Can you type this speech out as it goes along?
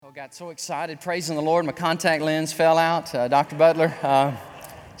Got so excited praising the Lord. My contact lens fell out, Dr. Butler.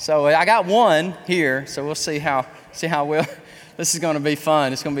 So I got one here, so we'll see how well. This is going to be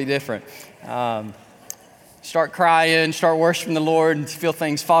fun. It's going to be different. Start crying, start worshiping the Lord, and feel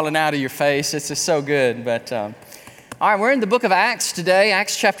things falling out of your face. It's just so good. But all right, we're in the book of Acts today,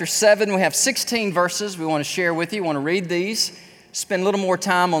 Acts chapter 7. We have 16 verses we want to share with you. We want to read these, spend a little more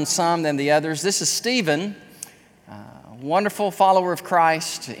time on some than the others. This is Stephen. Wonderful follower of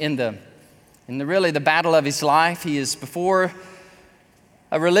Christ in the battle of his life. He is before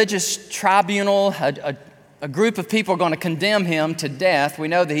a religious tribunal. A group of people are going to condemn him to death. We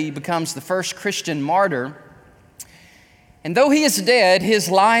know that he becomes the first Christian martyr. And though he is dead, his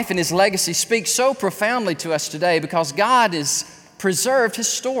life and his legacy speak so profoundly to us today because God has preserved his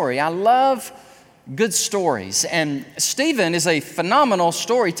story. I love good stories, and Stephen is a phenomenal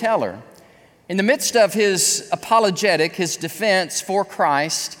storyteller. In the midst of his apologetic, his defense for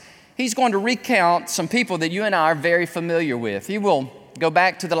Christ, he's going to recount some people that you and I are very familiar with. He will go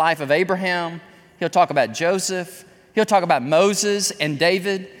back to the life of Abraham. He'll talk about Joseph. He'll talk about Moses and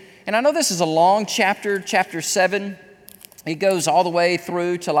David. And I know this is a long chapter, chapter 7. It goes all the way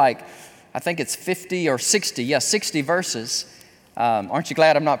through to I think it's 50 or 60. Yeah, 60 verses. Aren't you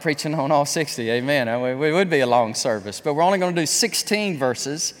glad I'm not preaching on all 60? Amen. It would be a long service. But we're only going to do 16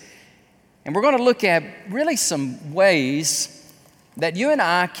 verses. And we're going to look at really some ways that you and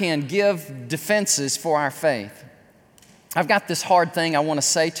I can give defenses for our faith. I've got this hard thing I want to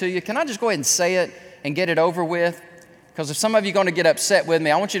say to you. Can I just go ahead and say it and get it over with? Because if some of you are going to get upset with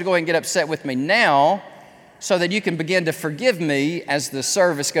me, I want you to go ahead and get upset with me now so that you can begin to forgive me as the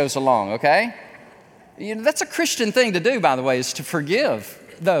service goes along, okay? That's a Christian thing to do, by the way, is to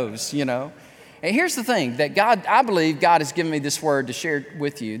forgive those, And here's the thing, that I believe God has given me this word to share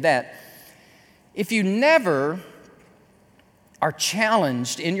with you, that if you never are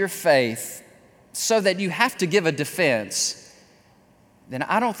challenged in your faith so that you have to give a defense, then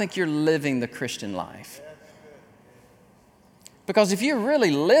I don't think you're living the Christian life. Because if you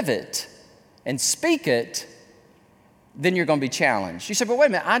really live it and speak it, then you're going to be challenged. You say, but wait a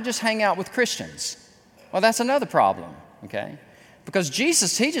minute, I just hang out with Christians. Well, that's another problem, okay? Because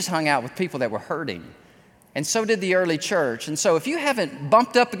Jesus, he just hung out with people that were hurting. And so did the early church. And so if you haven't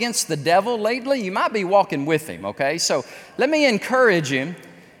bumped up against the devil lately, you might be walking with him, okay? So let me encourage you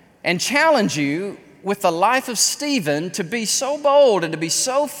and challenge you with the life of Stephen to be so bold and to be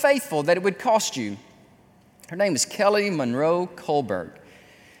so faithful that it would cost you. Her name is Kelly Monroe Kohlberg.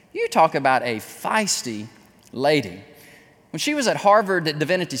 You talk about a feisty lady. When she was at Harvard at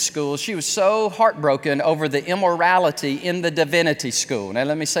Divinity School, she was so heartbroken over the immorality in the Divinity School. Now,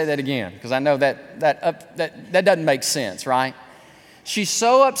 let me say that again, because I know that doesn't make sense, right? She's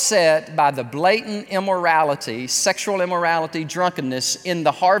so upset by the blatant immorality, sexual immorality, drunkenness in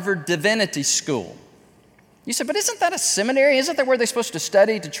the Harvard Divinity School. You said, but isn't that a seminary? Isn't that where they're supposed to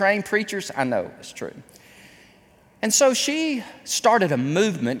study to train preachers? I know, it's true. And so she started a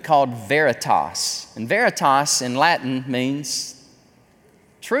movement called Veritas. And Veritas in Latin means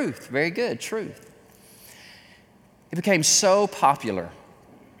truth. Very good, truth. It became so popular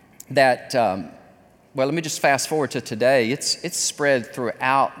that, let me just fast forward to today. It's spread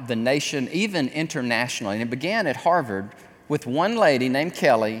throughout the nation, even internationally. And it began at Harvard with one lady named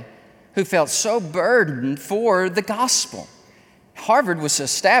Kelly who felt so burdened for the gospel. Harvard was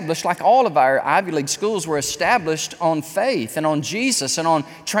established, like all of our Ivy League schools were established on faith and on Jesus and on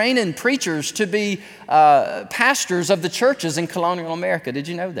training preachers to be pastors of the churches in colonial America. Did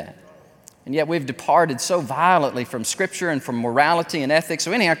you know that? And yet we've departed so violently from Scripture and from morality and ethics.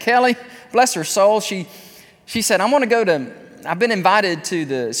 So anyhow, Kelly, bless her soul, she said, I've been invited to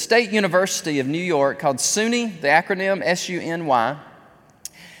the State University of New York called SUNY, the acronym SUNY.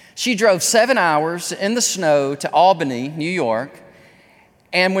 She drove 7 hours in the snow to Albany, New York.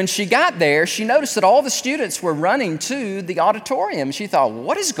 And when she got there, she noticed that all the students were running to the auditorium. She thought,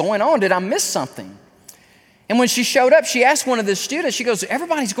 what is going on? Did I miss something? And when she showed up, she asked one of the students, she goes,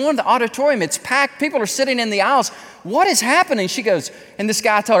 everybody's going to the auditorium. It's packed. People are sitting in the aisles. What is happening? She goes, and this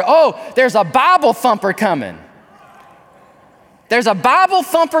guy told her, there's a Bible thumper coming. There's a Bible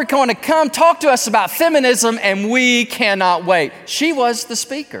thumper going to come talk to us about feminism, and we cannot wait. She was the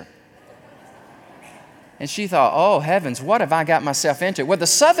speaker. And she thought, oh, heavens, what have I got myself into? Well, the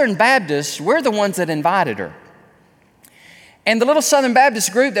Southern Baptists, we're the ones that invited her. And the little Southern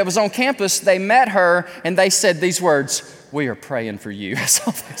Baptist group that was on campus, they met her, and they said these words, we are praying for you. That's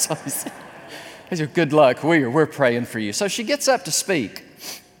all they said. They said, good luck, we're praying for you. So she gets up to speak.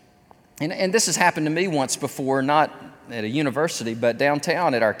 And this has happened to me once before, not at a university, but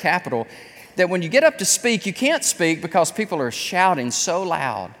downtown at our Capitol, that when you get up to speak, you can't speak because people are shouting so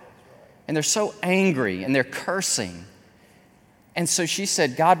loud. And they're so angry and they're cursing. And so she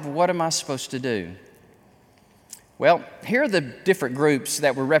said, God, what am I supposed to do? Well, here are the different groups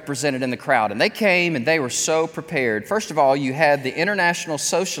that were represented in the crowd. And they came and they were so prepared. First of all, you had the International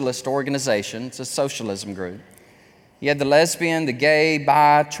Socialist Organization. It's a socialism group. You had the lesbian, the gay,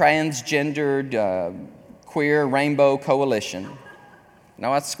 bi, transgendered, queer, rainbow coalition.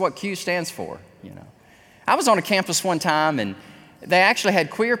 No, that's what Q stands for, you know. I was on a campus one time and they actually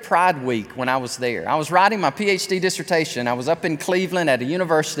had Queer Pride Week when I was there. I was writing my PhD dissertation. I was up in Cleveland at a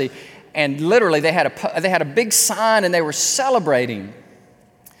university, and literally they had a big sign and they were celebrating.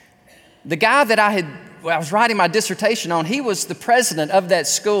 The guy that I was writing my dissertation on, he was the president of that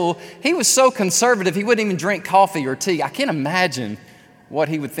school. He was so conservative, he wouldn't even drink coffee or tea. I can't imagine what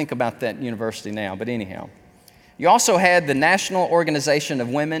he would think about that university now, but anyhow. You also had the National Organization of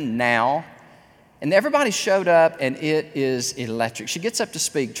Women, NOW, and everybody showed up, and it is electric. She gets up to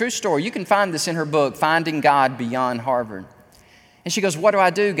speak. True story. You can find this in her book, Finding God Beyond Harvard. And she goes, what do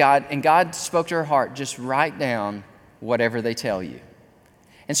I do, God? And God spoke to her heart, just write down whatever they tell you.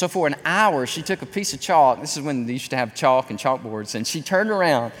 And so for an hour, she took a piece of chalk. This is when they used to have chalk and chalkboards. And she turned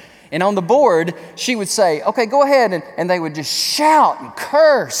around, and on the board, she would say, okay, go ahead. And they would just shout and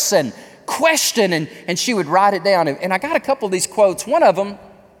curse and question, and she would write it down. And I got a couple of these quotes. One of them,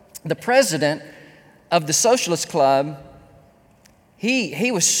 the president of the Socialist Club,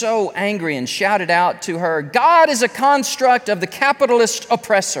 he was so angry and shouted out to her, God is a construct of the capitalist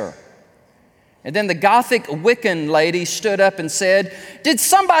oppressor. And then the Gothic Wiccan lady stood up and said, did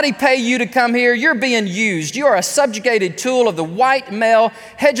somebody pay you to come here? You're being used. You are a subjugated tool of the white male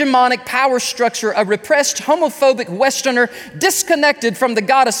hegemonic power structure, a repressed homophobic Westerner disconnected from the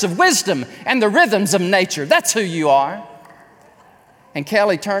goddess of wisdom and the rhythms of nature. That's who you are. And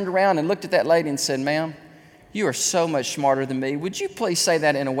Kelly turned around and looked at that lady and said, ma'am, you are so much smarter than me. Would you please say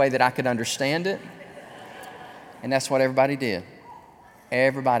that in a way that I could understand it? And that's what everybody did.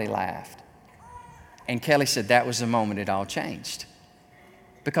 Everybody laughed. And Kelly said that was the moment it all changed.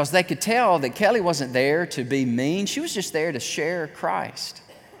 Because they could tell that Kelly wasn't there to be mean. She was just there to share Christ.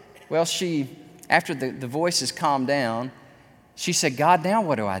 Well, after the voices calmed down, she said, God, now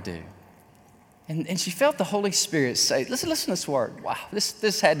what do I do? And she felt the Holy Spirit say, listen to this word. Wow,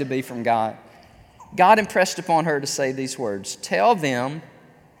 this had to be from God. God impressed upon her to say these words, tell them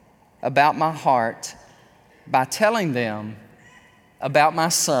about my heart by telling them about my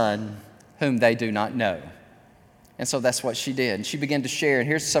son whom they do not know. And so that's what she did. And she began to share, and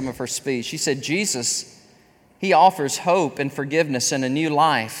here's some of her speech. She said, Jesus, he offers hope and forgiveness and a new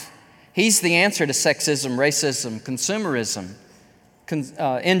life. He's the answer to sexism, racism, consumerism,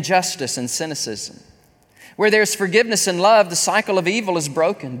 injustice, and cynicism. Where there's forgiveness and love, the cycle of evil is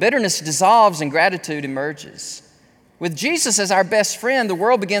broken. Bitterness dissolves and gratitude emerges. With Jesus as our best friend, the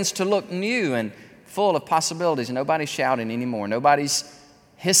world begins to look new and full of possibilities. Nobody's shouting anymore. Nobody's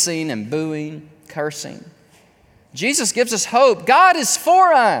hissing and booing, cursing. Jesus gives us hope. God is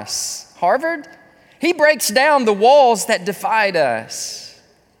for us. Harvard, he breaks down the walls that divide us.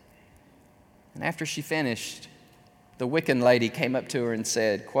 And after she finished, the Wiccan lady came up to her and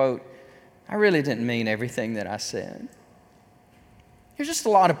said, quote, I really didn't mean everything that I said. There's just a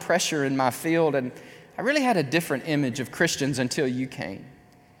lot of pressure in my field, and I really had a different image of Christians until you came.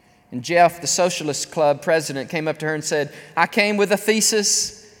 And Jeff, the Socialist Club president, came up to her and said, I came with a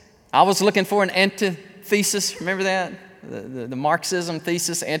thesis. I was looking for an antithesis. Remember that? The Marxism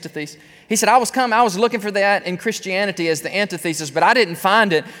thesis, antithesis. He said, I was looking for that in Christianity as the antithesis, but I didn't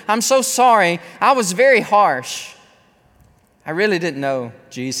find it. I'm so sorry. I was very harsh. I really didn't know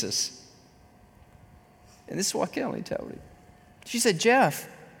Jesus. And this is what Kelly told me. She said, Jeff,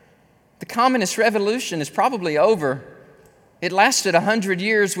 the communist revolution is probably over. It lasted 100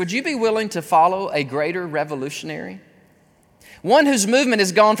 years. Would you be willing to follow a greater revolutionary? One whose movement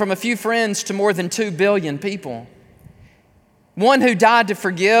has gone from a few friends to more than 2 billion people. One who died to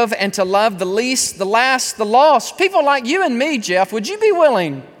forgive and to love the least, the last, the lost. People like you and me, Jeff. Would you be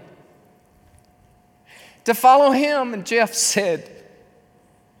willing to follow him? And Jeff said,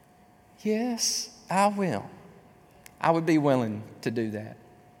 yes, I will. I would be willing to do that.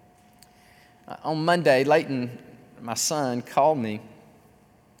 On Monday, Leighton, my son, called me.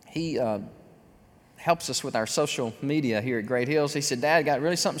 He helps us with our social media here at Great Hills. He said, Dad, got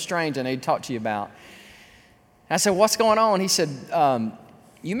really something strange I need to talk to you about. And I said, what's going on? He said,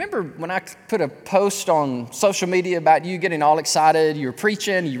 you remember when I put a post on social media about you getting all excited? You were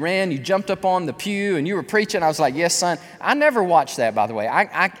preaching, you ran, you jumped up on the pew, and you were preaching. I was like, yes, son. I never watched that, by the way.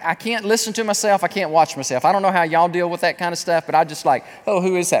 I can't listen to myself. I can't watch myself. I don't know how y'all deal with that kind of stuff, but I just like, oh,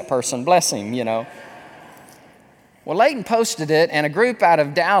 who is that person? Bless him, you know. Well, Leighton posted it, and a group out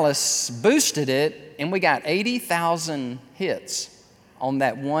of Dallas boosted it, and we got 80,000 hits on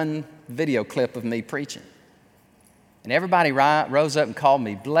that one video clip of me preaching. And everybody rose up and called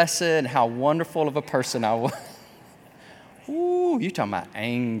me blessed and how wonderful of a person I was. Ooh, you're talking about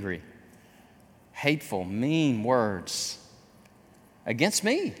angry, hateful, mean words against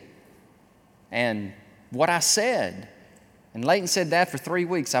me and what I said. And Leighton said that for 3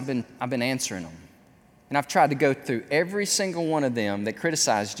 weeks I've been answering them. And I've tried to go through every single one of them that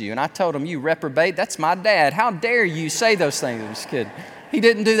criticized you. And I told them, you reprobate, that's my dad. How dare you say those things? I'm just kidding. He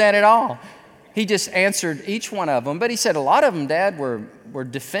didn't do that at all. He just answered each one of them. But he said a lot of them, Dad, were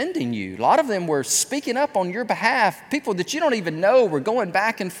defending you. A lot of them were speaking up on your behalf. People that you don't even know were going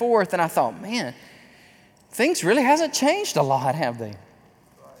back and forth. And I thought, man, things really hasn't changed a lot, have they?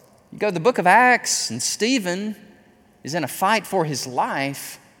 You go to the book of Acts, and Stephen is in a fight for his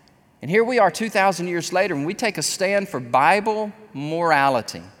life. And here we are 2,000 years later, and we take a stand for Bible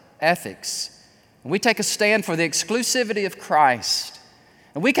morality, ethics. And we take a stand for the exclusivity of Christ.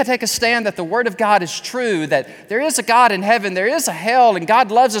 And we can take a stand that the Word of God is true, that there is a God in heaven, there is a hell, and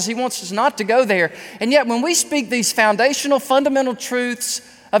God loves us. He wants us not to go there. And yet when we speak these foundational, fundamental truths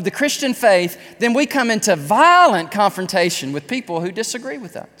of the Christian faith, then we come into violent confrontation with people who disagree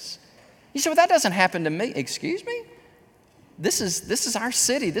with us. You say, well, that doesn't happen to me. Excuse me? This is our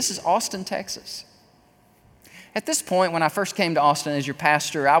city. This is Austin, Texas. At this point, when I first came to Austin as your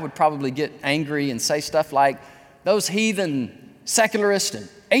pastor, I would probably get angry and say stuff like, those heathen secularists and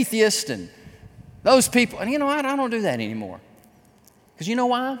atheists and those people. And you know what? I don't do that anymore. Because you know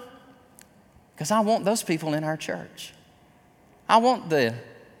why? Because I want those people in our church. I want the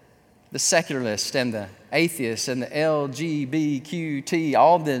secularists and the atheists and the LGBTQT,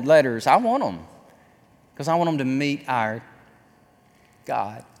 all the letters. I want them. Because I want them to meet our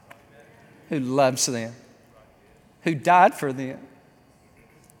God who loves them, who died for them,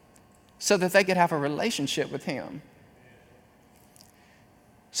 so that they could have a relationship with Him.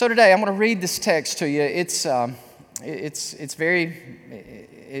 So today I'm going to read this text to you. It's very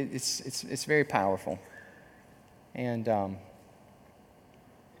powerful. And are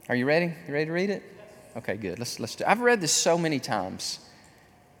you ready? You ready to read it? Okay, good. Let's do. I've read this so many times.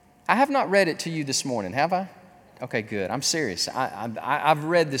 I have not read it to you this morning, have I? Okay, good. I'm serious. I've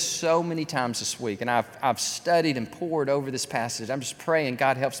read this so many times this week, and I've studied and pored over this passage. I'm just praying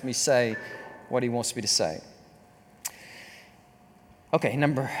God helps me say what He wants me to say. Okay,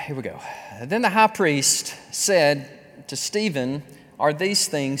 here we go. Then the high priest said to Stephen, are these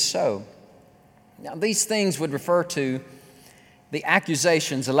things so? Now, these things would refer to the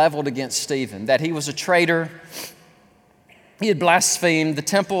accusations leveled against Stephen, that he was a traitor. He had blasphemed the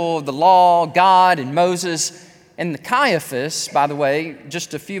temple, the law, God, and Moses. And the Caiaphas, by the way,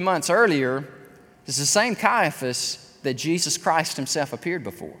 just a few months earlier, is the same Caiaphas that Jesus Christ Himself appeared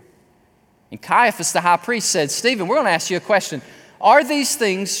before. And Caiaphas, the high priest, said, Stephen, we're going to ask you a question. Are these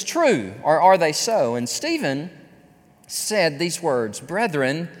things true, or are they so? And Stephen said these words,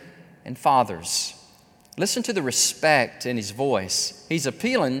 brethren and fathers. Listen to the respect in his voice. He's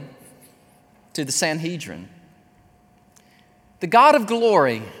appealing to the Sanhedrin. The God of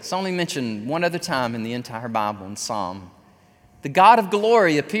glory, it's only mentioned one other time in the entire Bible in Psalm. The God of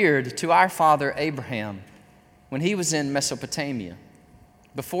glory appeared to our father Abraham when he was in Mesopotamia,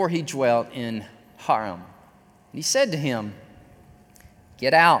 before he dwelt in Haran. And He said to him,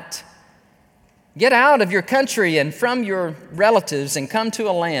 Get out of your country and from your relatives and come to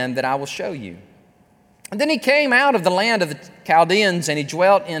a land that I will show you. And then he came out of the land of the Chaldeans and he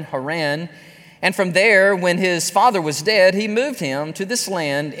dwelt in Haran. And from there, when his father was dead, he moved him to this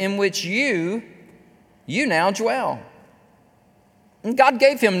land in which you now dwell. And God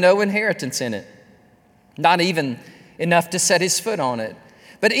gave him no inheritance in it, not even enough to set his foot on it.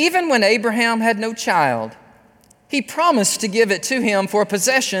 But even when Abraham had no child, He promised to give it to him for a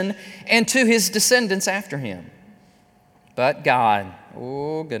possession and to his descendants after him. But God,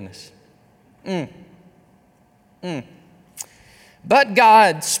 oh goodness. But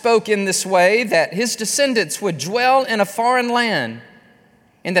God spoke in this way that His descendants would dwell in a foreign land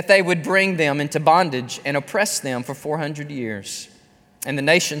and that they would bring them into bondage and oppress them for 400 years. And the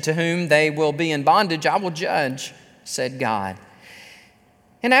nation to whom they will be in bondage I will judge, said God.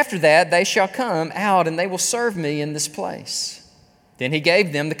 And after that they shall come out and they will serve me in this place. Then He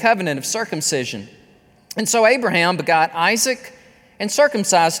gave them the covenant of circumcision. And so Abraham begot Isaac and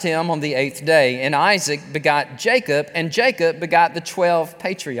circumcised him on the 8th day. And Isaac begot Jacob, and Jacob begot the 12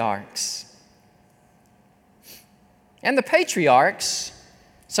 patriarchs. And the patriarchs,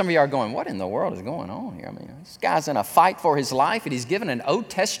 some of you are going, what in the world is going on here? I mean, this guy's in a fight for his life and he's given an Old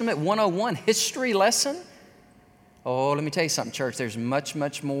Testament 101 history lesson Oh, let me tell you something, church. There's much,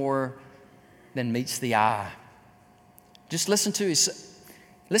 much more than meets the eye. Just listen to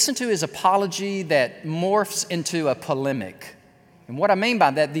his apology that morphs into a polemic. And what I mean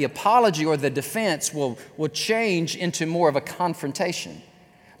by that, the apology or the defense will change into more of a confrontation.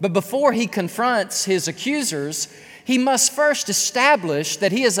 But before he confronts his accusers, he must first establish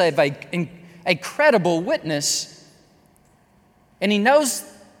that he is a credible witness, and he knows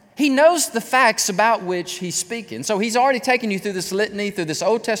the facts about which he's speaking. So he's already taken you through this litany, through this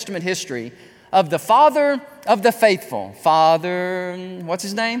Old Testament history of the father of the faithful. Father, what's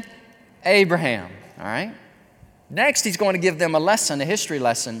his name? Abraham, all right? Next, he's going to give them a history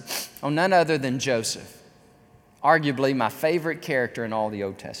lesson on none other than Joseph, arguably my favorite character in all the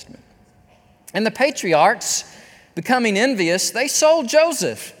Old Testament. And the patriarchs, becoming envious, they sold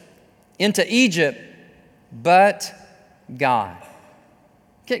Joseph into Egypt, but God.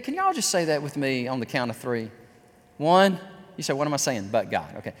 Can y'all just say that with me on the count of 3? 1, you say, what am I saying? But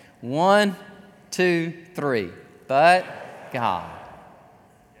God. Okay. 1, 2, 3. But God.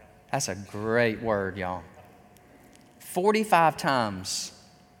 That's a great word, y'all. 45 times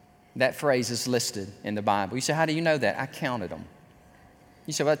that phrase is listed in the Bible. You say, how do you know that? I counted them.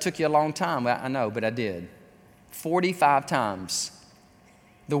 You say, well, it took you a long time. Well, I know, but I did. 45 times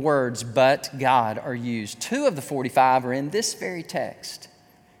the words but God are used. 2 of the 45 are in this very text.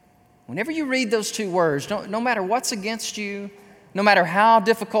 Whenever you read those 2 words, no matter what's against you, no matter how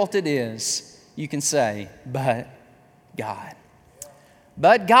difficult it is, you can say, but God.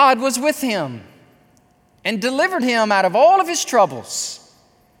 But God was with him and delivered him out of all of his troubles.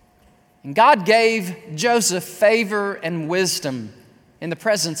 And God gave Joseph favor and wisdom in the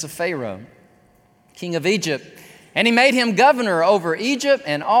presence of Pharaoh, king of Egypt, and he made him governor over Egypt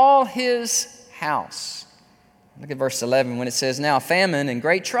and all his house. Look at verse 11 when it says, now famine and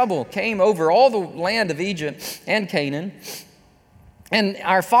great trouble came over all the land of Egypt and Canaan, and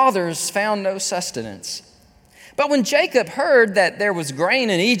our fathers found no sustenance. But when Jacob heard that there was grain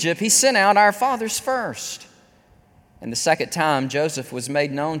in Egypt, he sent out our fathers first. And the second time Joseph was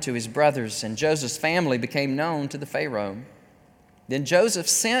made known to his brothers, and Joseph's family became known to the Pharaoh. Then Joseph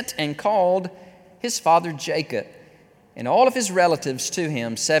sent and called his father Jacob and all of his relatives to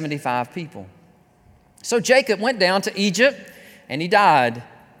him, 75 people. So Jacob went down to Egypt, and he died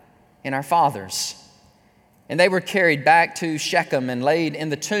in our fathers. And they were carried back to Shechem and laid in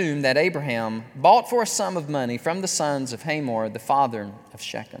the tomb that Abraham bought for a sum of money from the sons of Hamor, the father of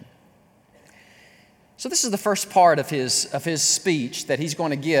Shechem. So this is the first part of his speech that he's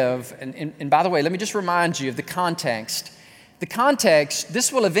going to give. And by the way, let me just remind you of the context. The context,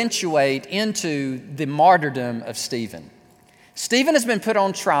 this will eventuate into the martyrdom of Stephen. Stephen has been put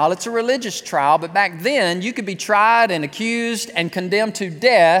on trial. It's a religious trial, but back then you could be tried and accused and condemned to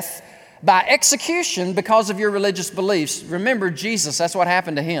death by execution because of your religious beliefs. Remember Jesus, that's what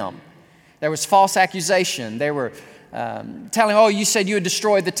happened to him. There was false accusation. They were telling, oh, you said you had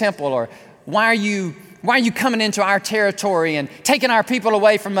destroyed the temple, or why are you coming into our territory and taking our people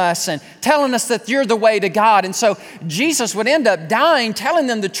away from us and telling us that you're the way to God? And so Jesus would end up dying, telling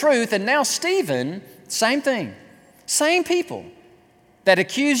them the truth. And now Stephen, same thing. Same people that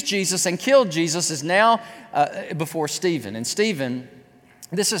accused Jesus and killed Jesus is now before Stephen. And Stephen,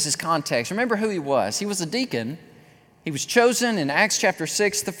 this is his context. Remember who he was. He was a deacon. He was chosen in Acts chapter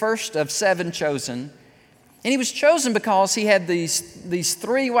 6, the first of 7 chosen. And he was chosen because he had these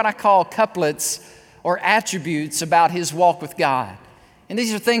 3 what I call couplets or attributes about his walk with God. And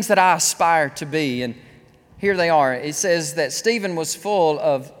these are things that I aspire to be. And here they are. It says that Stephen was full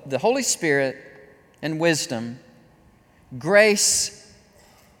of the Holy Spirit and wisdom, grace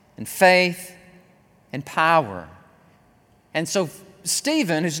and faith and power. And so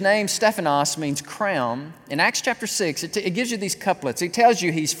Stephen, whose name Stephanos means crown, in Acts chapter 6, it gives you these couplets. It tells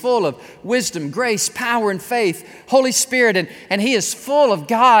you he's full of wisdom, grace, power, and faith, Holy Spirit, and he is full of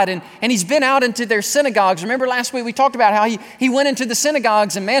God, and he's been out into their synagogues. Remember last week we talked about how he went into the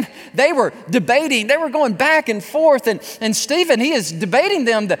synagogues, and man, they were debating, they were going back and forth, and Stephen, he is debating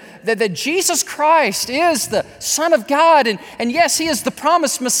them that Jesus Christ is the Son of God, and yes, he is the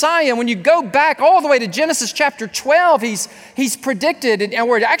promised Messiah. When you go back all the way to Genesis chapter 12, he's predicted, and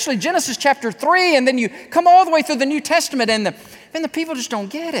we're actually Genesis chapter 3, and then you come all the way through the New Testament, and the people just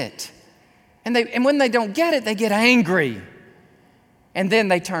don't get it. And when they don't get it, they get angry. And then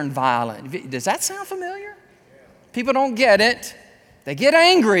they turn violent. Does that sound familiar? People don't get it. They get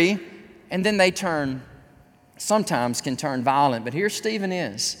angry, and then they sometimes can turn violent. But here Stephen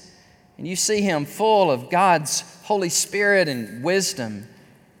is. And you see him full of God's Holy Spirit and wisdom.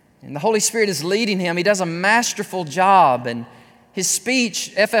 And the Holy Spirit is leading him. He does a masterful job. And his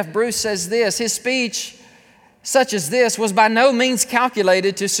speech, F.F. Bruce says this, his speech such as this was by no means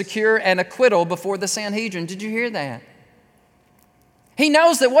calculated to secure an acquittal before the Sanhedrin. Did you hear that? He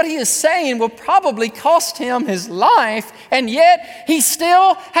knows that what he is saying will probably cost him his life, and yet he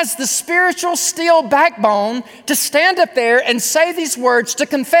still has the spiritual steel backbone to stand up there and say these words, to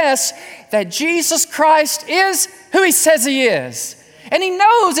confess that Jesus Christ is who he says he is. And he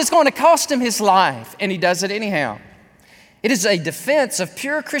knows it's going to cost him his life, and he does it anyhow. It is a defense of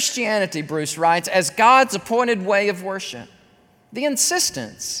pure Christianity, Bruce writes, as God's appointed way of worship. The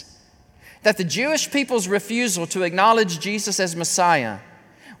insistence that the Jewish people's refusal to acknowledge Jesus as Messiah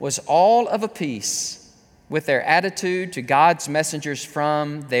was all of a piece with their attitude to God's messengers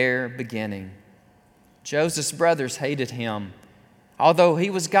from their beginning. Joseph's brothers hated him, although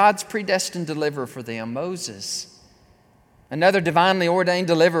he was God's predestined deliverer for them. Moses, another divinely ordained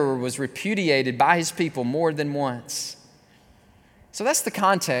deliverer, was repudiated by his people more than once. So that's the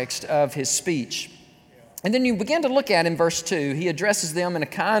context of his speech. And then you begin to look at in verse 2, he addresses them in a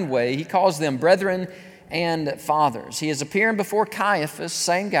kind way. He calls them brethren and fathers. He is appearing before Caiaphas,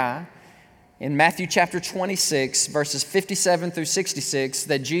 same guy, in Matthew chapter 26, verses 57 through 66,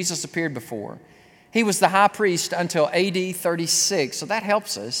 that Jesus appeared before. He was the high priest until AD 36, so that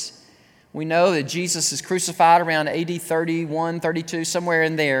helps us. We know that Jesus is crucified around AD 31, 32, somewhere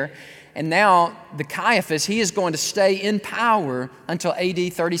in there. And now the Caiaphas, he is going to stay in power until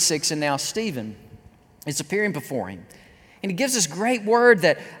AD 36, and now Stephen is appearing before him. And he gives this great word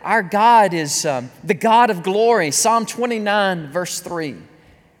that our God is the God of glory. Psalm 29, verse 3.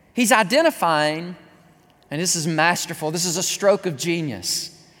 He's identifying, and this is masterful, this is a stroke of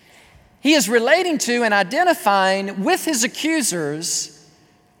genius. He is relating to and identifying with his accusers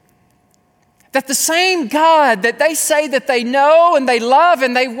that the same God that they say that they know and they love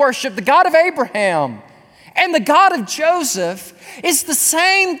and they worship, the God of Abraham and the God of Joseph, is the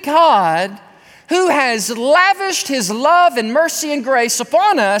same God who has lavished his love and mercy and grace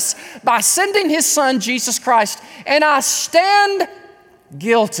upon us by sending his Son, Jesus Christ. And I stand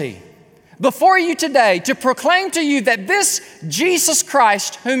guilty before you today to proclaim to you that this Jesus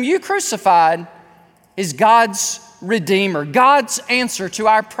Christ, whom you crucified, is God's Redeemer, God's answer to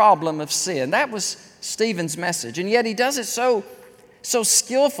our problem of sin. That was Stephen's message. And yet he does it so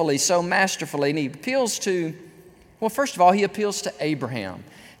skillfully, so masterfully. And he appeals to, well, first of all, he appeals to Abraham.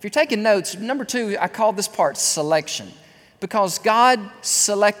 If you're taking notes, number 2, I call this part selection, because God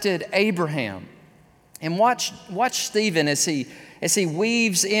selected Abraham. And watch Stephen as he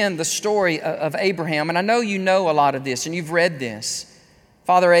weaves in the story of Abraham. And I know you know a lot of this, and you've read this.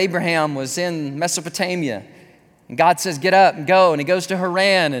 Father Abraham was in Mesopotamia, and God says, get up and go. And he goes to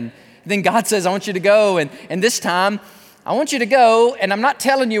Haran, and then God says, I want you to go. And this time, I want you to go, and I'm not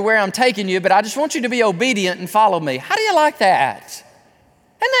telling you where I'm taking you, but I just want you to be obedient and follow me. How do you like that?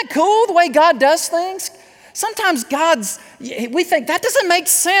 Isn't that cool, the way God does things? Sometimes we think that doesn't make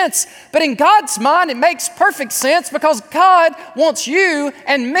sense, but in God's mind, it makes perfect sense because God wants you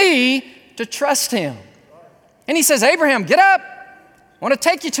and me to trust him. And he says, Abraham, get up. I want to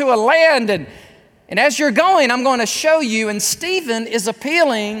take you to a land, and as you're going, I'm going to show you. And Stephen is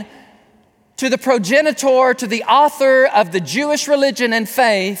appealing to the progenitor, to the author of the Jewish religion and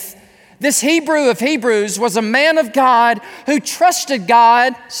faith. This Hebrew of Hebrews was a man of God who trusted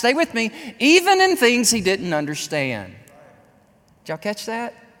God, stay with me, even in things he didn't understand. Did y'all catch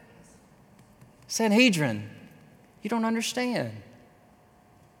that? Sanhedrin, you don't understand.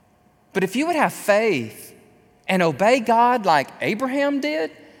 But if you would have faith and obey God like Abraham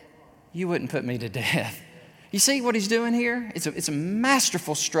did, you wouldn't put me to death. You see what he's doing here? It's a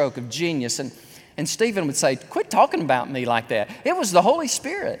masterful stroke of genius. And Stephen would say, quit talking about me like that. It was the Holy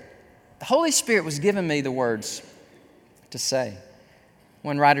Spirit. The Holy Spirit was giving me the words to say.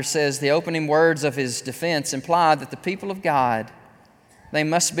 One writer says the opening words of his defense imply that the people of God, they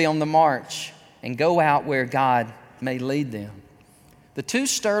must be on the march and go out where God may lead them. The two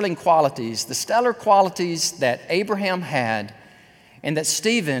sterling qualities, the stellar qualities that Abraham had and that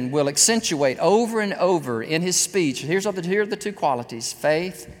Stephen will accentuate over and over in his speech. Here are the two qualities,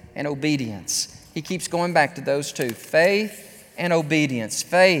 faith and obedience. He keeps going back to those two, faith and obedience.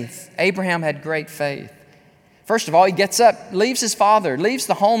 Faith. Abraham had great faith. First of all, he gets up, leaves his father, leaves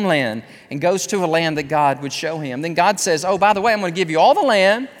the homeland, and goes to a land that God would show him. Then God says, oh, by the way, I'm going to give you all the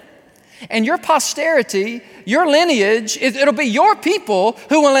land, and your posterity, your lineage, it'll be your people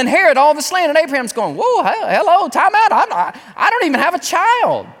who will inherit all this land. And Abraham's going, whoa, hello, time out. I don't even have a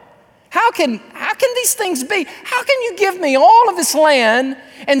child. How can these things be? How can you give me all of this land?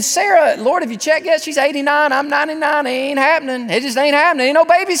 And Sarah, Lord, have you checked yet? She's 89, I'm 99. It ain't happening. It just ain't happening. Ain't no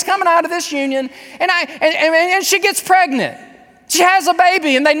babies coming out of this union. And she gets pregnant. She has a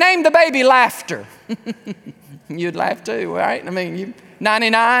baby, and they name the baby Laughter. You'd laugh too, right? I mean, you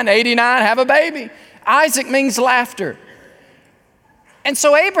 99, 89, have a baby. Isaac means laughter. And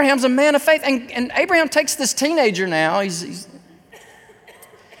so Abraham's a man of faith. And Abraham takes this teenager now. His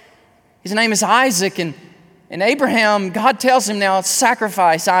name is Isaac. And Abraham, God tells him now,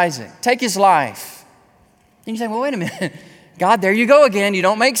 sacrifice Isaac. Take his life. And you say, well, wait a minute. God, there you go again. You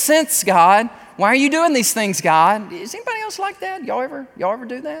don't make sense, God. Why are you doing these things, God? Is anybody else like that? Y'all ever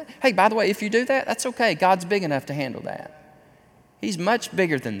do that? Hey, by the way, if you do that, that's okay. God's big enough to handle that. He's much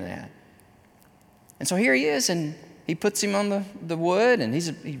bigger than that. And so here he is, and he puts him on the wood, and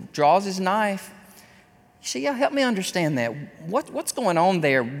he draws his knife. You see, help me understand that. What's going on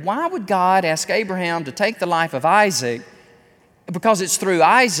there? Why would God ask Abraham to take the life of Isaac? Because it's through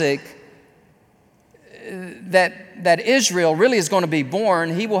Isaac that Israel really is going to be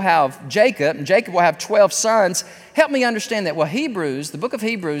born. He will have Jacob, and Jacob will have 12 sons. Help me understand that. Well, the book of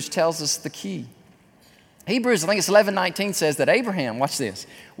Hebrews tells us the key. Hebrews, I think it's 11:19 says that Abraham, watch this,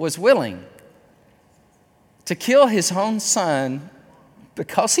 was willing to kill his own son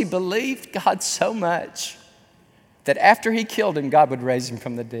because he believed God so much that after he killed him, God would raise him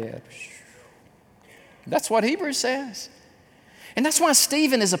from the dead. That's what Hebrews says. And that's why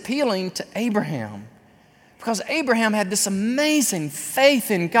Stephen is appealing to Abraham. Because Abraham had this amazing faith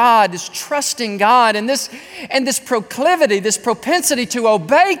in God, this trust in God, and this proclivity, this propensity to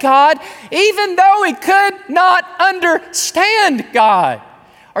obey God, even though he could not understand God.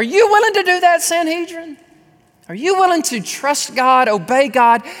 Are you willing to do that, Sanhedrin? Are you willing to trust God, obey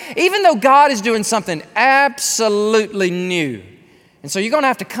God, even though God is doing something absolutely new? And so you're going to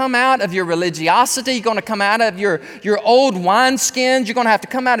have to come out of your religiosity. You're going to come out of your old wineskins. You're going to have to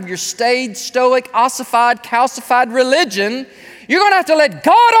come out of your staid, stoic, ossified, calcified religion. You're going to have to let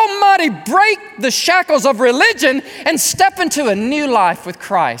God Almighty break the shackles of religion and step into a new life with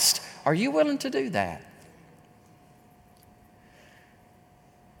Christ. Are you willing to do that?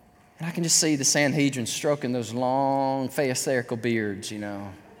 And I can just see the Sanhedrin stroking those long Pharisaical beards,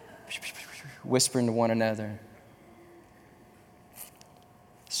 whispering to one another.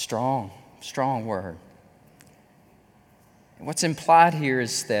 Strong word. And what's implied here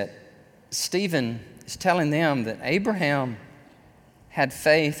is that Stephen is telling them that Abraham had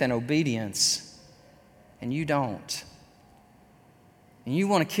faith and obedience, and you don't. And you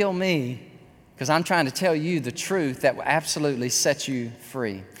want to kill me because I'm trying to tell you the truth that will absolutely set you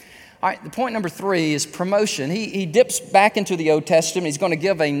free. All right, the point number 3 is promotion. He dips back into the Old Testament. He's going to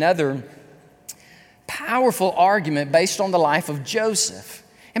give another powerful argument based on the life of Joseph.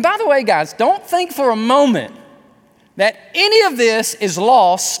 And by the way, guys, don't think for a moment that any of this is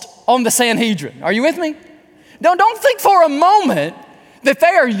lost on the Sanhedrin. Are you with me? Don't think for a moment that they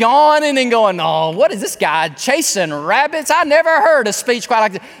are yawning and going, oh, what is this guy chasing rabbits? I never heard a speech quite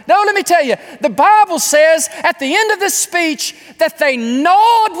like this. No, let me tell you, the Bible says at the end of this speech that they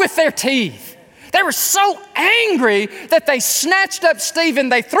gnawed with their teeth. They were so angry that they snatched up Stephen,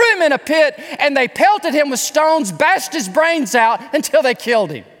 they threw him in a pit, and they pelted him with stones, bashed his brains out until they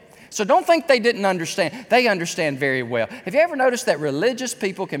killed him. So don't think they didn't understand. They understand very well. Have you ever noticed that religious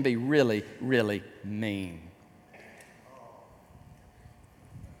people can be really, really mean?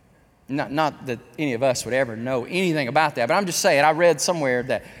 Not that any of us would ever know anything about that, but I'm just saying, I read somewhere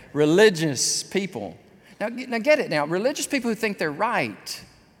that religious people, now get it now, religious people who think they're right,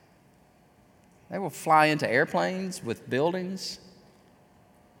 they will fly into airplanes with buildings.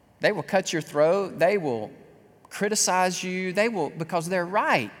 They will cut your throat. They will criticize you. They will, because they're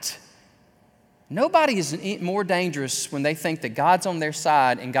right. Nobody is more dangerous when they think that God's on their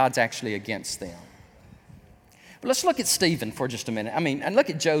side and God's actually against them. But let's look at Stephen for just a minute. And look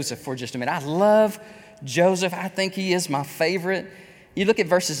at Joseph for just a minute. I love Joseph. I think he is my favorite. You look at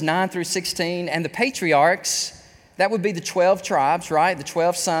verses 9 through 16, and the patriarchs, that would be the 12 tribes, right? The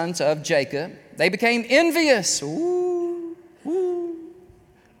 12 sons of Jacob. They became envious. Ooh, ooh.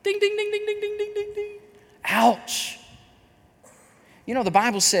 Ding, ding, ding, ding, ding, ding, ding, ding, ding. Ouch. The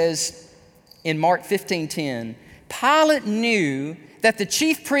Bible says in Mark 15:10, Pilate knew that the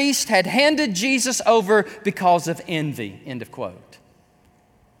chief priest had handed Jesus over because of envy. End of quote.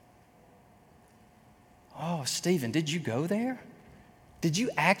 Oh, Stephen, did you go there? Did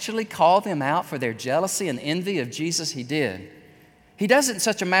you actually call them out for their jealousy and envy of Jesus? He did. He does it in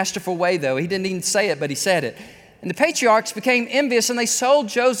such a masterful way, though. He didn't even say it, but he said it. And the patriarchs became envious, and they sold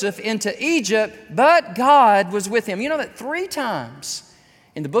Joseph into Egypt, but God was with him. You know that 3 times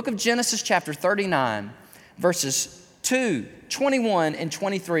in the book of Genesis chapter 39, verses 2, 21, and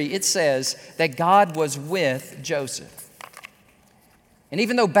 23, it says that God was with Joseph. And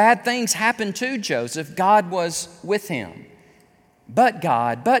even though bad things happened to Joseph, God was with him. But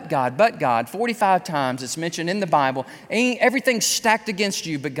God, but God, but God. 45 times it's mentioned in the Bible. Everything's stacked against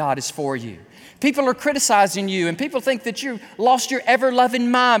you, but God is for you. People are criticizing you, and people think that you lost your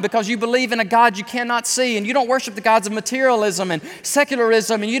ever-loving mind because you believe in a God you cannot see, and you don't worship the gods of materialism and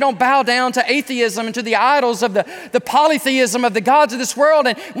secularism, and you don't bow down to atheism and to the idols of the polytheism of the gods of this world.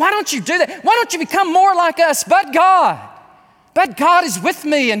 And why don't you do that? Why don't you become more like us? But God. But God is with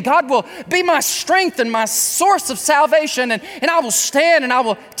me, and God will be my strength and my source of salvation, and I will stand and I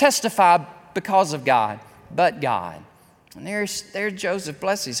will testify because of God. But God. And there's Joseph.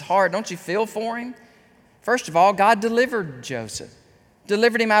 Bless his heart. Don't you feel for him? First of all, God delivered Joseph.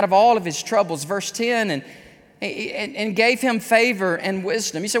 Delivered him out of all of his troubles. Verse 10, and gave him favor and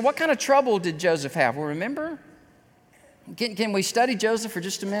wisdom. You say, what kind of trouble did Joseph have? Well, remember? Can we study Joseph for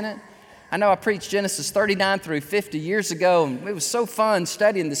just a minute? I know I preached Genesis 39 through 50 years ago, and it was so fun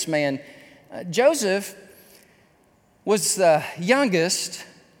studying this man. Joseph was the youngest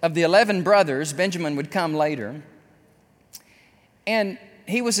of the 11 brothers. Benjamin would come later. And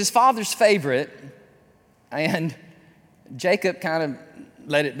he was his father's favorite, and Jacob kind of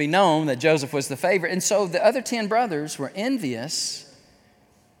let it be known that Joseph was the favorite. And so the other 10 brothers were envious.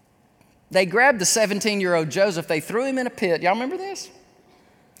 They grabbed the 17-year-old Joseph. They threw him in a pit. Y'all remember this?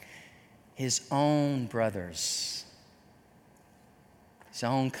 His own brothers, his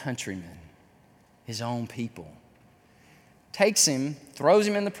own countrymen, his own people. Takes him, throws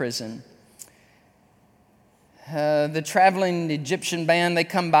him in the prison. The traveling Egyptian band, they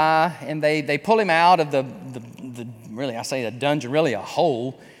come by and they pull him out of the really, I say a dungeon, really a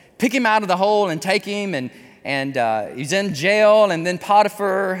hole. Pick him out of the hole and take him, and he's in jail. And then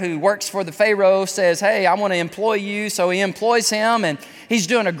Potiphar, who works for the Pharaoh, says, hey, I want to employ you. So he employs him, and he's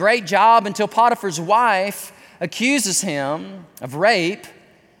doing a great job until Potiphar's wife accuses him of rape.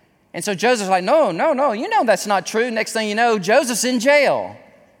 And so Joseph's like, no, you know that's not true. Next thing you know, Joseph's in jail.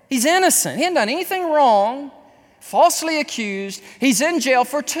 He's innocent. He hadn't done anything wrong. Falsely accused. He's in jail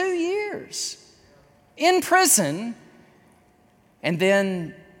for 2 years. In prison. And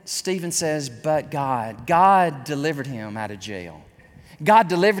then Stephen says, but God delivered him out of jail. God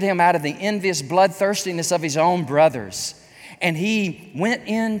delivered him out of the envious bloodthirstiness of his own brothers. And he went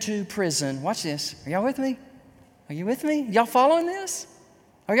into prison. Watch this. Are y'all with me? Are you with me? Y'all following this?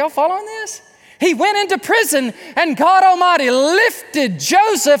 Are y'all following this? He went into prison, and God Almighty lifted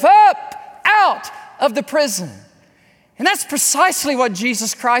Joseph up out of the prison. And that's precisely what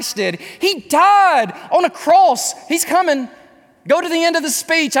Jesus Christ did. He died on a cross. He's coming. Go to the end of the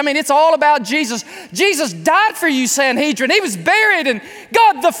speech. I mean, it's all about Jesus. Jesus died for you, Sanhedrin. He was buried, and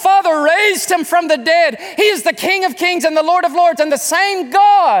God the Father raised him from the dead. He is the King of Kings and the Lord of Lords, and the same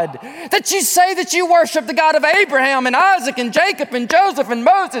God that you say that you worship, the God of Abraham and Isaac and Jacob and Joseph and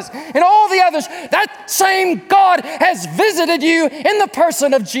Moses and all the others, that same God has visited you in the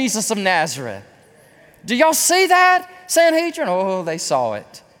person of Jesus of Nazareth. Do y'all see that, Sanhedrin? Oh, they saw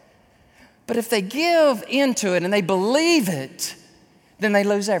it. But if they give into it and they believe it, then they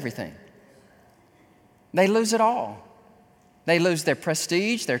lose everything. They lose it all. They lose their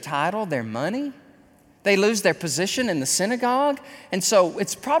prestige, their title, their money. They lose their position in the synagogue. And so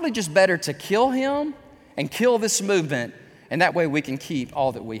it's probably just better to kill him and kill this movement, and that way we can keep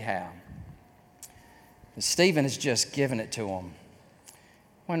all that we have. And Stephen has just given it to them.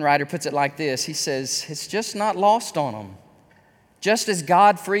 One writer puts it like this. He says, it's just not lost on them. Just as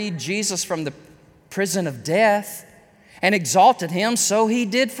God freed Jesus from the prison of death and exalted him, so he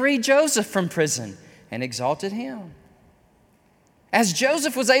did free Joseph from prison and exalted him. As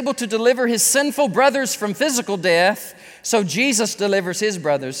Joseph was able to deliver his sinful brothers from physical death, so Jesus delivers his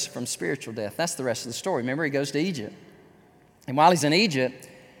brothers from spiritual death. That's the rest of the story. Remember, he goes to Egypt. And while he's in Egypt,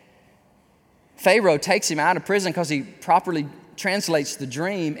 Pharaoh takes him out of prison because he properly translates the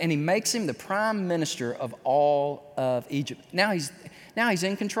dream, and he makes him the prime minister of all of Egypt. Now he's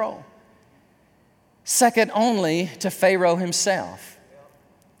in control. Second only to Pharaoh himself.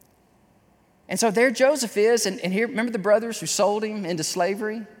 And so there Joseph is, and here, remember the brothers who sold him into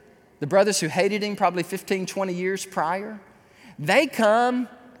slavery? The brothers who hated him probably 15, 20 years prior? They come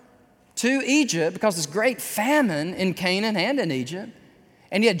to Egypt because there's great famine in Canaan and in Egypt.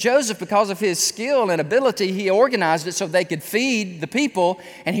 And yet Joseph, because of his skill and ability, he organized it so they could feed the people.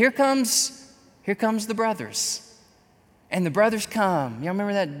 And here comes the brothers. And the brothers come. Y'all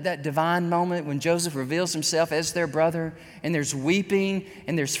remember that divine moment when Joseph reveals himself as their brother, and there's weeping,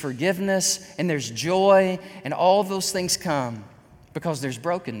 and there's forgiveness, and there's joy, and all those things come because there's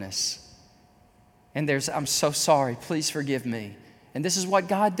brokenness. And I'm so sorry, please forgive me. And this is what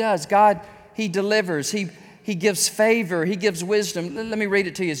God does. God, he delivers. He gives favor. He gives wisdom. Let me read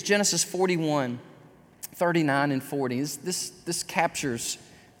it to you. It's Genesis 41, 39 and 40. This captures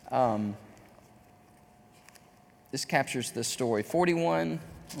the story. 41, I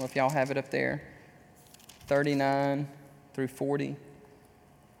don't know if y'all have it up there. 39 through 40.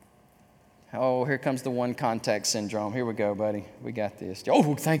 Oh, here comes the one contact syndrome. Here we go, buddy. We got this.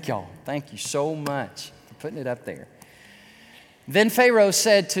 Oh, thank y'all. Thank you so much for putting it up there. Then Pharaoh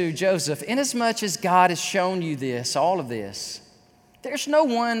said to Joseph, "Inasmuch as God has shown you this, all of this, there's no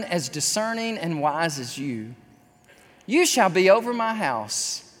one as discerning and wise as you. You shall be over my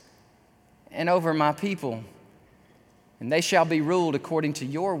house and over my people, and they shall be ruled according to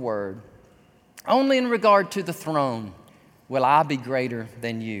your word. Only in regard to the throne will I be greater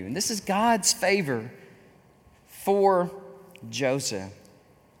than you." And this is God's favor for Joseph.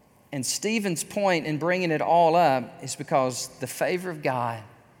 And Stephen's point in bringing it all up is because the favor of God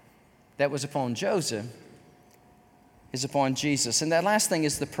that was upon Joseph is upon Jesus. And that last thing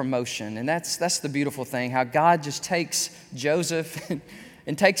is the promotion. And that's the beautiful thing, how God just takes Joseph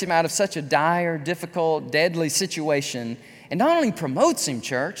and takes him out of such a dire, difficult, deadly situation, and not only promotes him,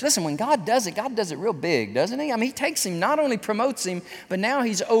 church. Listen, when God does it real big, doesn't he? I mean, he takes him, not only promotes him, but now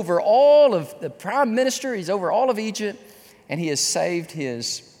he's over all of the prime minister, he's over all of Egypt, and he has saved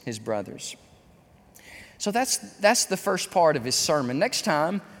his brothers. So that's the first part of his sermon. Next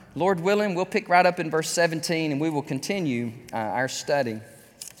time, Lord willing, we'll pick right up in verse 17, and we will continue our study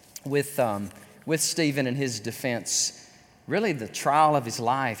with Stephen and his defense. Really, the trial of his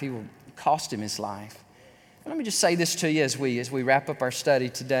life. He will cost him his life. Let me just say this to you as we wrap up our study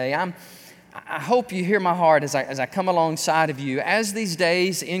today. I hope you hear my heart as I come alongside of you. As these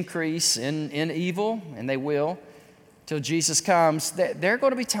days increase in evil, and they will, till Jesus comes, there are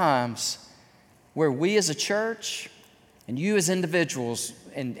going to be times where we as a church and you as individuals,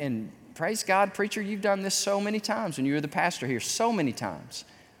 and praise God, preacher, you've done this so many times when you were the pastor here, so many times,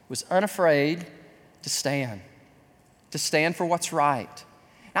 was unafraid to stand for what's right.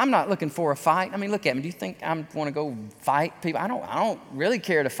 Now, I'm not looking for a fight. I mean, look at me. Do you think I want to go fight people? I don't really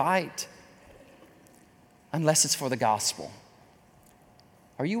care to fight unless it's for the gospel.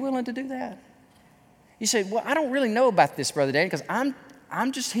 Are you willing to do that? You say, well, I don't really know about this, Brother Dan, because I'm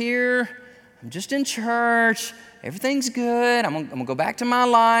just here. I'm just in church. Everything's good. I'm gonna go back to my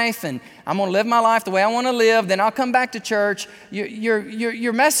life, and I'm gonna live my life the way I want to live. Then I'll come back to church.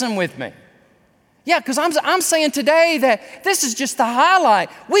 You're messing with me. Yeah, because I'm saying today that this is just the highlight.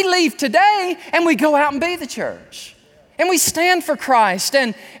 We leave today and we go out and be the church. And we stand for Christ,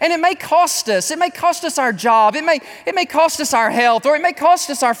 and it may cost us. It may cost us our job. It may cost us our health, or it may cost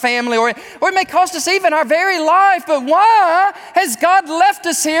us our family, or it may cost us even our very life. But why has God left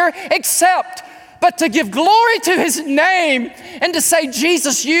us here except but to give glory to His name and to say,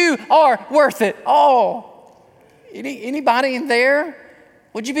 Jesus, you are worth it all? Anybody in there?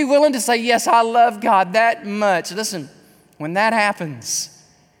 Would you be willing to say, yes, I love God that much? Listen, when that happens,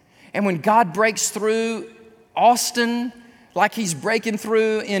 and when God breaks through Austin like He's breaking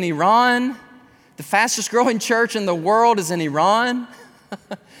through in Iran, the fastest growing church in the world is in Iran.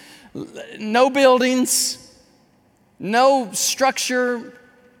 No buildings, no structure,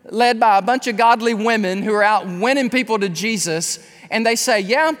 led by a bunch of godly women who are out winning people to Jesus. And they say,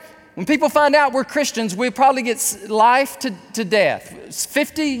 yeah, when people find out we're Christians, we'll probably get life to death. It's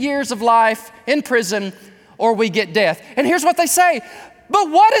 50 years of life in prison, or we get death. And here's what they say, but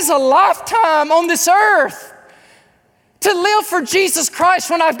what is a lifetime on this earth? To live for Jesus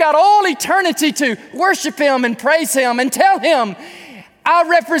Christ when I've got all eternity to worship Him and praise Him and tell Him, I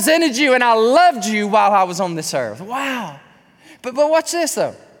represented you and I loved you while I was on this earth. Wow. But watch this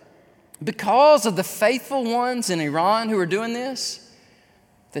though. Because of the faithful ones in Iran who are doing this,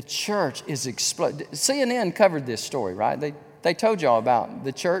 the church is exploding. CNN covered this story, right? They told y'all about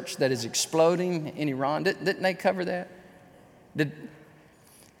the church that is exploding in Iran. Didn't they cover that?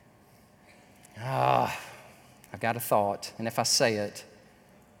 I've got a thought, and if I say it,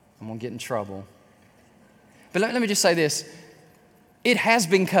 I'm going to get in trouble. But let me just say this. It has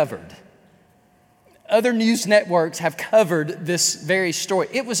been covered. Other news networks have covered this very story.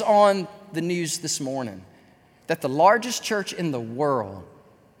 It was on the news this morning that the largest church in the world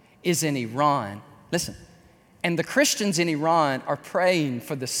is in Iran. Listen, and the Christians in Iran are praying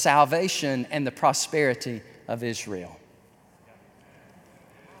for the salvation and the prosperity of Israel.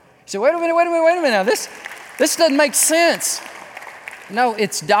 So wait a minute now. This doesn't make sense. No,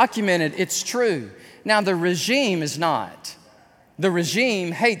 it's documented. It's true. Now, the regime is not. The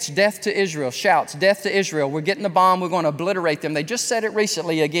regime hates death to Israel, shouts death to Israel. We're getting the bomb. We're going to obliterate them. They just said it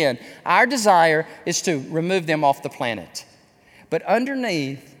recently again. Our desire is to remove them off the planet. But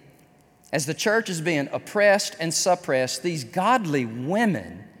underneath, as the church is being oppressed and suppressed, these godly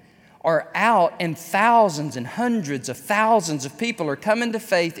women are out, and thousands and hundreds of thousands of people are coming to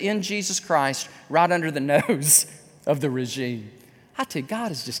faith in Jesus Christ right under the nose of the regime. I tell you,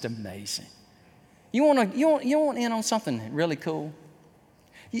 God is just amazing. You want in on something really cool?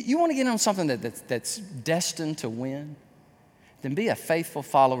 You want to get in on something that's destined to win? Then be a faithful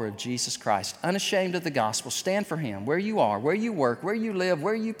follower of Jesus Christ, unashamed of the gospel. Stand for Him where you are, where you work, where you live,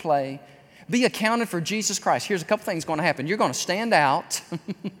 where you play. Be accounted for Jesus Christ. Here's a couple things going to happen. You're going to stand out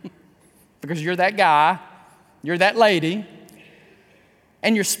because you're that guy, you're that lady,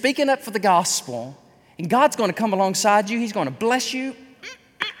 and you're speaking up for the gospel, and God's going to come alongside you. He's going to bless you.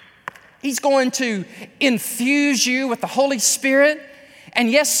 He's going to infuse you with the Holy Spirit. And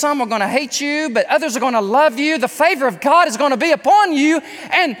yes, some are going to hate you, but others are going to love you. The favor of God is going to be upon you,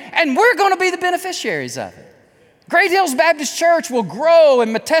 and we're going to be the beneficiaries of it. Great Hills Baptist Church will grow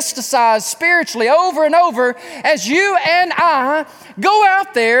and metastasize spiritually over and over as you and I go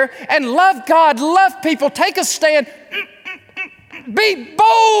out there and love God, love people, take a stand, be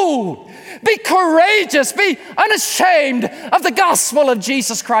bold, be courageous, be unashamed of the gospel of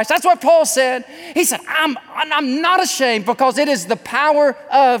Jesus Christ. That's what Paul said. He said, I'm not ashamed because it is the power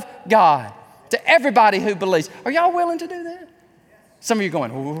of God to everybody who believes. Are y'all willing to do that? Some of you are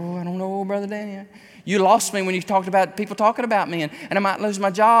going, oh, I don't know, Brother Danny. You lost me when you talked about people talking about me, and I might lose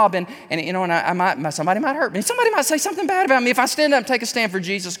my job, and you know, and I might, somebody might hurt me. Somebody might say something bad about me if I stand up and take a stand for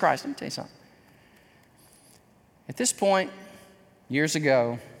Jesus Christ. Let me tell you something. At this point, years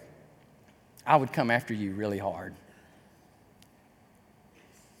ago, I would come after you really hard.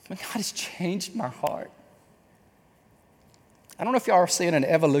 But God has changed my heart. I don't know if y'all are seeing an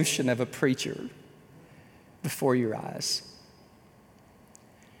evolution of a preacher before your eyes.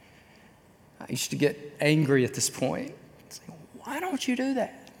 I used to get angry at this point. Say, why don't you do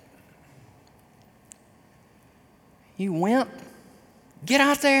that? You wimp. Get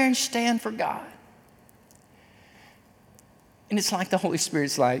out there and stand for God. And it's like the Holy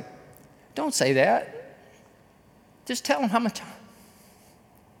Spirit's like, don't say that. Just tell them how much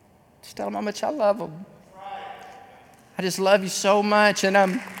I love them. I just love you so much,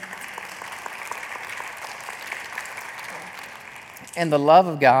 and the love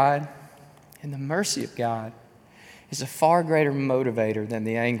of God and the mercy of God is a far greater motivator than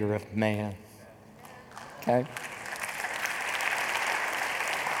the anger of man. Okay?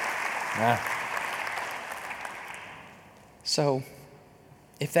 So,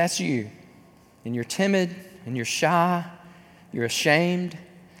 if that's you, and you're timid, and you're shy, you're ashamed,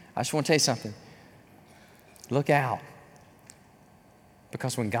 I just want to tell you something. Look out.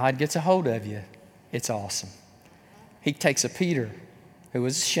 Because when God gets a hold of you, it's awesome. He takes a Peter who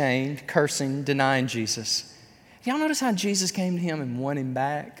was ashamed, cursing, denying Jesus. Y'all notice how Jesus came to him and won him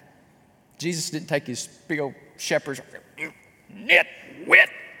back? Jesus didn't take his big old shepherd's, you nitwit,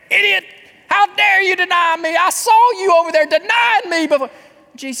 idiot. How dare you deny me? I saw you over there denying me before.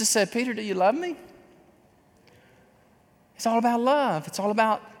 Jesus said, Peter, do you love me? It's all about love. It's all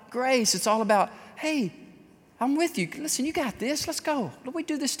about grace. It's all about, hey, I'm with you. Listen, you got this. Let's go. Let me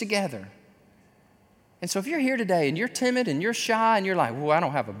do this together. And so if you're here today and you're timid and you're shy and you're like, well, I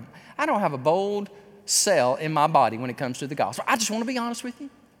don't have a bold cell in my body when it comes to the gospel. I just want to be honest with you.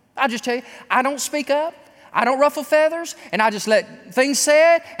 I just tell you, I don't speak up. I don't ruffle feathers, and I just let things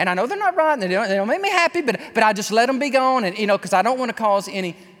said, and I know they're not right, and they don't make me happy, but I just let them be gone, and because I don't want to cause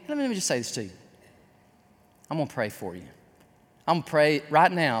any. Let me just say this to you. I'm going to pray for you. I'm going to pray right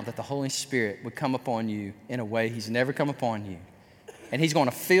now that the Holy Spirit would come upon you in a way He's never come upon you. And He's going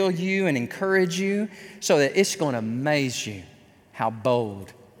to fill you and encourage you so that it's going to amaze you how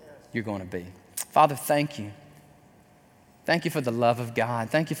bold you're going to be. Father, thank you. Thank you for the love of God.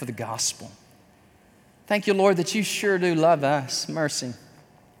 Thank you for the gospel. Thank you, Lord, that you sure do love us. Mercy.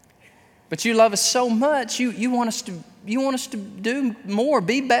 But you love us so much, you want us to do more,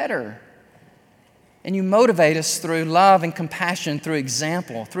 be better. And you motivate us through love and compassion, through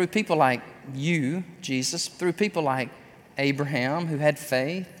example, through people like you, Jesus, through people like Abraham, who had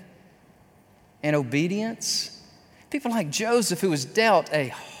faith and obedience. People like Joseph, who was dealt a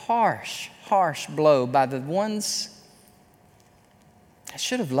harsh blow by the ones that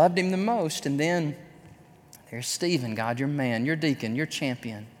should have loved him the most. And then there's Stephen, God, your man, your deacon, your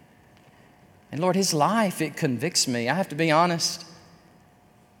champion. And Lord, his life, it convicts me. I have to be honest.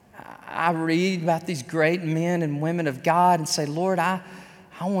 I read about these great men and women of God and say, Lord, I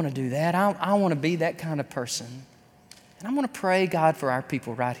want to do that. I want to be that kind of person. And I'm going to pray, God, for our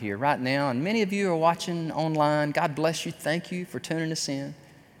people right here, right now. And many of you are watching online. God bless you. Thank you for tuning us in.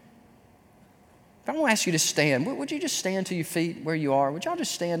 But I want to ask you to stand. Would you just stand to your feet where you are? Would y'all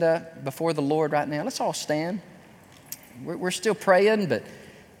just stand up before the Lord right now? Let's all stand. We're still praying, but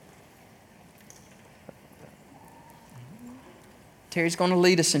Terry's going to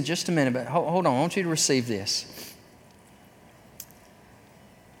lead us in just a minute, but hold on. I want you to receive this.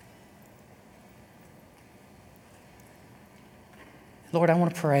 Lord, I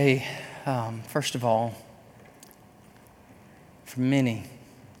want to pray, first of all, for many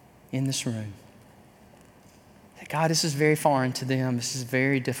in this room. That God, this is very foreign to them. This is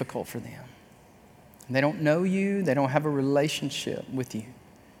very difficult for them. They don't know you. They don't have a relationship with you.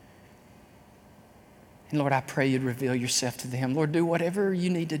 And Lord, I pray you'd reveal yourself to them. Lord, do whatever you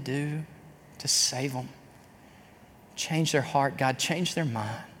need to do to save them. Change their heart, God. Change their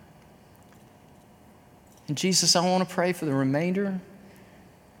mind. And Jesus, I want to pray for the remainder.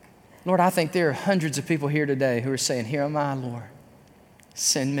 Lord, I think there are hundreds of people here today who are saying, here am I, Lord.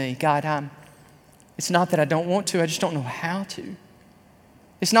 Send me. God, it's not that I don't want to. I just don't know how to.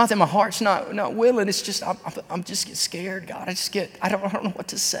 It's not that my heart's not willing. It's just I'm just get scared, God. I don't know what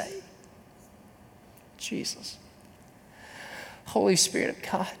to say. Jesus. Holy Spirit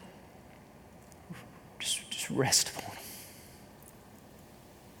of God, just rest upon them.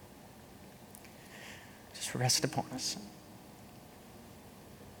 Just rest upon us.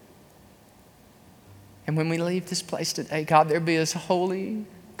 And when we leave this place today, God, there be a holy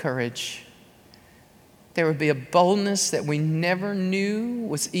courage. There would be a boldness that we never knew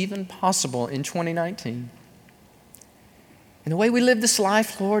was even possible in 2019. And the way we live this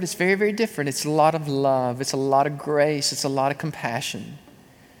life, Lord, is very, very different. It's a lot of love. It's a lot of grace. It's a lot of compassion.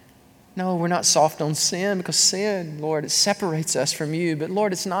 No, we're not soft on sin because sin, Lord, it separates us from you. But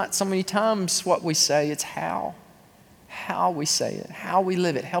Lord, it's not so many times what we say. It's how we say it, how we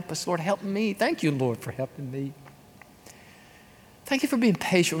live it. Help us, Lord. Help me. Thank you, Lord, for helping me. Thank you for being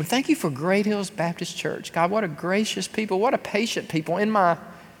patient. Thank you for Great Hills Baptist Church. God, what a gracious people. What a patient people. In my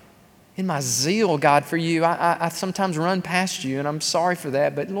zeal, God, for you, I sometimes run past you, and I'm sorry for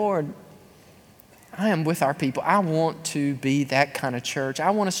that. But Lord, I am with our people. I want to be that kind of church.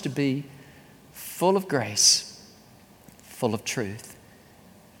 I want us to be full of grace, full of truth,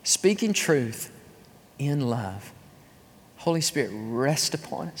 speaking truth in love. Holy Spirit, rest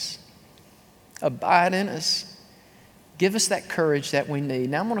upon us. Abide in us. Give us that courage that we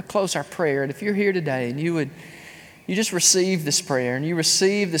need. Now I'm going to close our prayer. And if you're here today and you just receive this prayer and you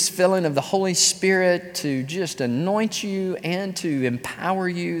receive this filling of the Holy Spirit to just anoint you and to empower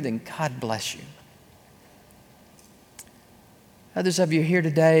you, then God bless you. Others of you are here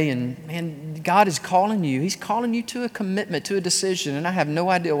today and man, God is calling you. He's calling you to a commitment, to a decision, and I have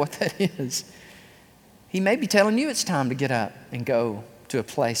no idea what that is. He may be telling you it's time to get up and go to a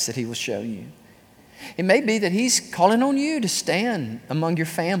place that He will show you. It may be that He's calling on you to stand among your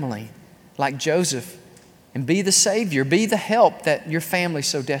family like Joseph and be the Savior, be the help that your family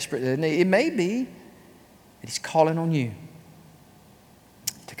so desperately needs. It may be that He's calling on you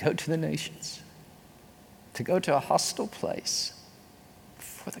to go to the nations, to go to a hostile place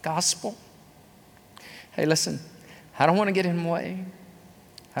for the gospel. Hey, listen, I don't want to get in the way.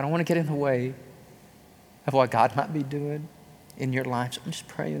 I don't want to get in the way of what God might be doing in your lives. I'm just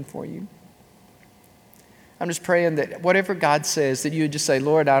praying for you. I'm just praying that whatever God says, that you would just say,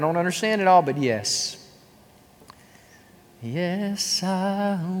 Lord, I don't understand it all, but yes. Yes,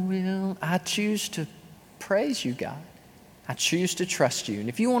 I will. I choose to praise you, God. I choose to trust you. And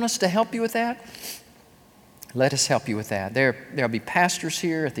if you want us to help you with that, let us help you with that. There'll be pastors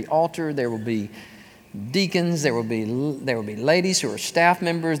here at the altar. There will be deacons. There will be ladies who are staff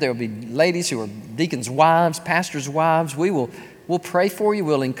members. There will be ladies who are deacons' wives, pastors' wives. We'll pray for you.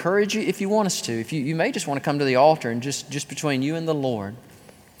 We'll encourage you if you want us to. If you may just want to come to the altar and just between you and the Lord,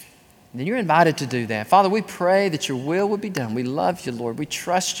 then you're invited to do that. Father, we pray that your will would be done. We love you, Lord. We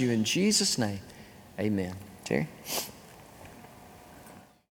trust you in Jesus' name. Amen. Terry?